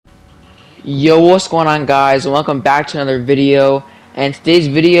Yo, what's going on, guys? And welcome back to another video. And today's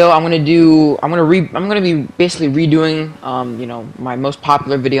video, I'm gonna be basically redoing, my most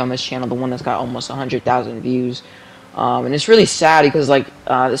popular video on this channel, the one that's got almost 100,000 views. And it's really sad because this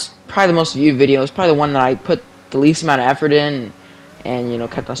is probably the most viewed video. It's probably the one that I put the least amount of effort in, and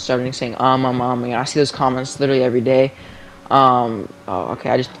kept on starting saying I see those comments literally every day. Oh,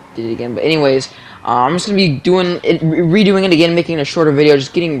 okay, I just did it again. But anyways, I'm just gonna be redoing it again, making a shorter video,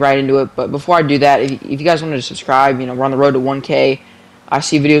 just getting right into it. But before I do that, if you guys wanted to subscribe, we're on the road to 1K. I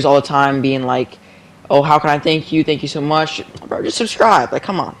see videos all the time being like, "Oh, how can I thank you? Thank you so much, bro. Just subscribe. Like,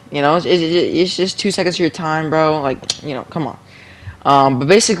 come on. It's just 2 seconds of your time, bro. Like, come on." But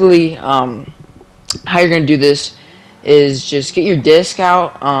basically, how you're gonna do this is just get your disc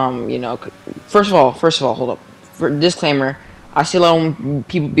out. First of all, hold up. For disclaimer, I see a lot of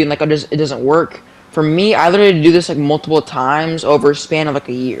people being like, "Oh, it doesn't work." For me, I literally do this like multiple times over a span of like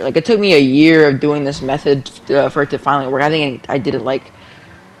a year. Like, it took me a year of doing this method for it to finally work. I think I did it like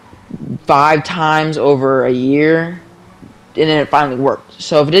 5 times over a year, and then it finally worked.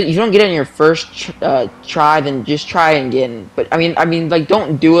 So if you don't get it in your first try, then just try it again. But I mean, like,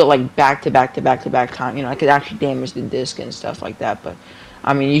 don't do it like back to back to back to back time. It could actually damage the disc and stuff like that. But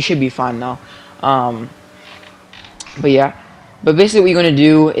I mean, you should be fine though. But yeah, but basically what you're gonna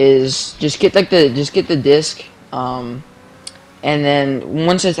do is just get the disc, and then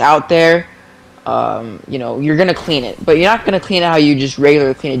once it's out there, you're gonna clean it. But you're not gonna clean it how you just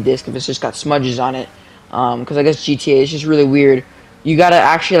regularly clean a disc if it's just got smudges on it, because I guess GTA is just really weird. You gotta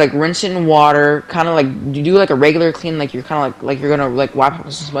actually like rinse it in water, kind of like you do like a regular clean, like you're kind of like you're gonna like wipe off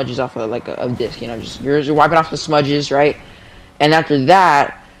the smudges off of like a disc. Just you're wiping off the smudges, right? And after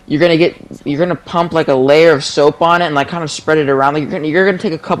that, you're gonna pump like a layer of soap on it and like kind of spread it around. Like you're gonna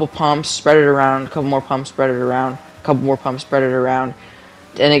take a couple pumps, spread it around, a couple more pumps, spread it around, a couple more pumps, spread it around,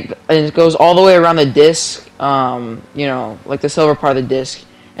 and it goes all the way around the disc. Like the silver part of the disc,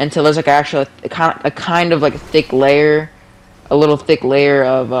 until there's like a kind of like a thick layer, a little thick layer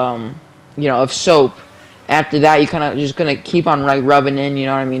of of soap. After that, you're just gonna keep on like rubbing in. You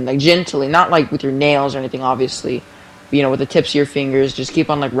know what I mean? Like gently, not like with your nails or anything, obviously. With the tips of your fingers, just keep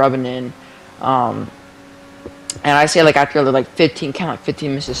on like rubbing in, and I say like after like 15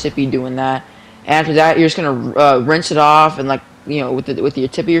 Mississippi doing that. And after that, you're just gonna rinse it off, and like with your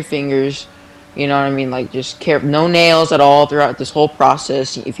tip of your fingers, you know what I mean, like just no nails at all throughout this whole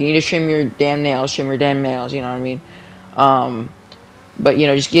process. If you need to trim your damn nails, trim your damn nails, you know what I mean. But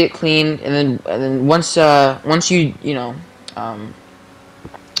just get it clean, and then once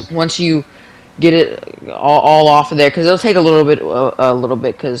you get it all off of there, because it'll take a little bit,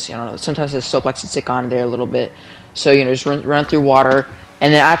 because sometimes the soap likes to stick on there a little bit. So just run through water,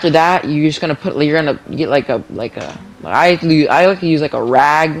 and then after that you're just gonna get I like to use like a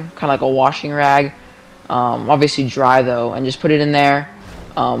rag, kind of like a washing rag, obviously dry though, and just put it in there,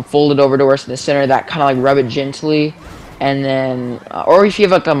 fold it over to where it's in the center. That kind of like rub it gently, and then or if you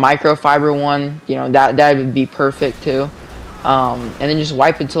have like a microfiber one, that would be perfect too. And then just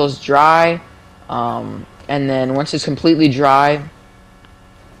wipe it until it's dry. And then once it's completely dry,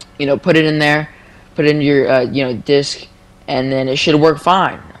 put it in there, put it in your disc, and then it should work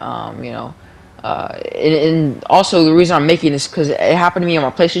fine. And also the reason I'm making this, because it happened to me on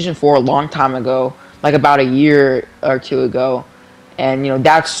my PlayStation 4 a long time ago, like about a year or two ago, and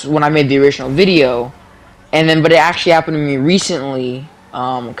that's when I made the original video. But it actually happened to me recently,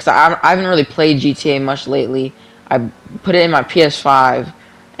 because I haven't really played GTA much lately. I put it in my PS5,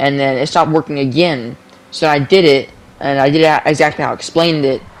 and then it stopped working again. So I did it, and I did it exactly how I explained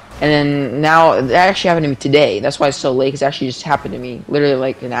it. And then now, that actually happened to me today. That's why it's so late, because it actually just happened to me literally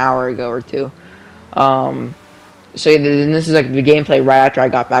like an hour ago or two. So then this is like the gameplay right after I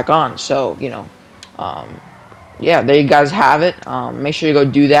got back on. So, yeah, there you guys have it. Make sure you go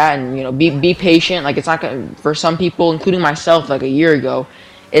do that, and, be patient. Like, it's not gonna, for some people, including myself, like a year ago,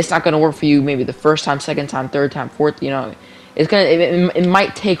 it's not going to work for you maybe the first time, second time, third time, fourth, it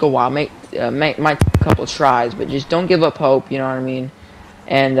might take a while, might take a couple tries, but just don't give up hope, you know what I mean?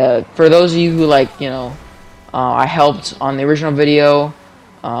 And for those of you who I helped on the original video,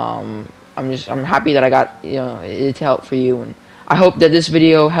 I'm happy that I got it to help for you, and I hope that this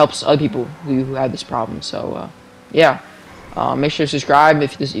video helps other people who have this problem. So yeah, make sure to subscribe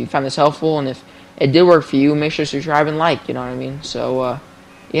if you found this helpful, and if it did work for you, make sure to subscribe and like, you know what I mean? So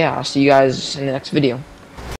yeah, I'll see you guys in the next video.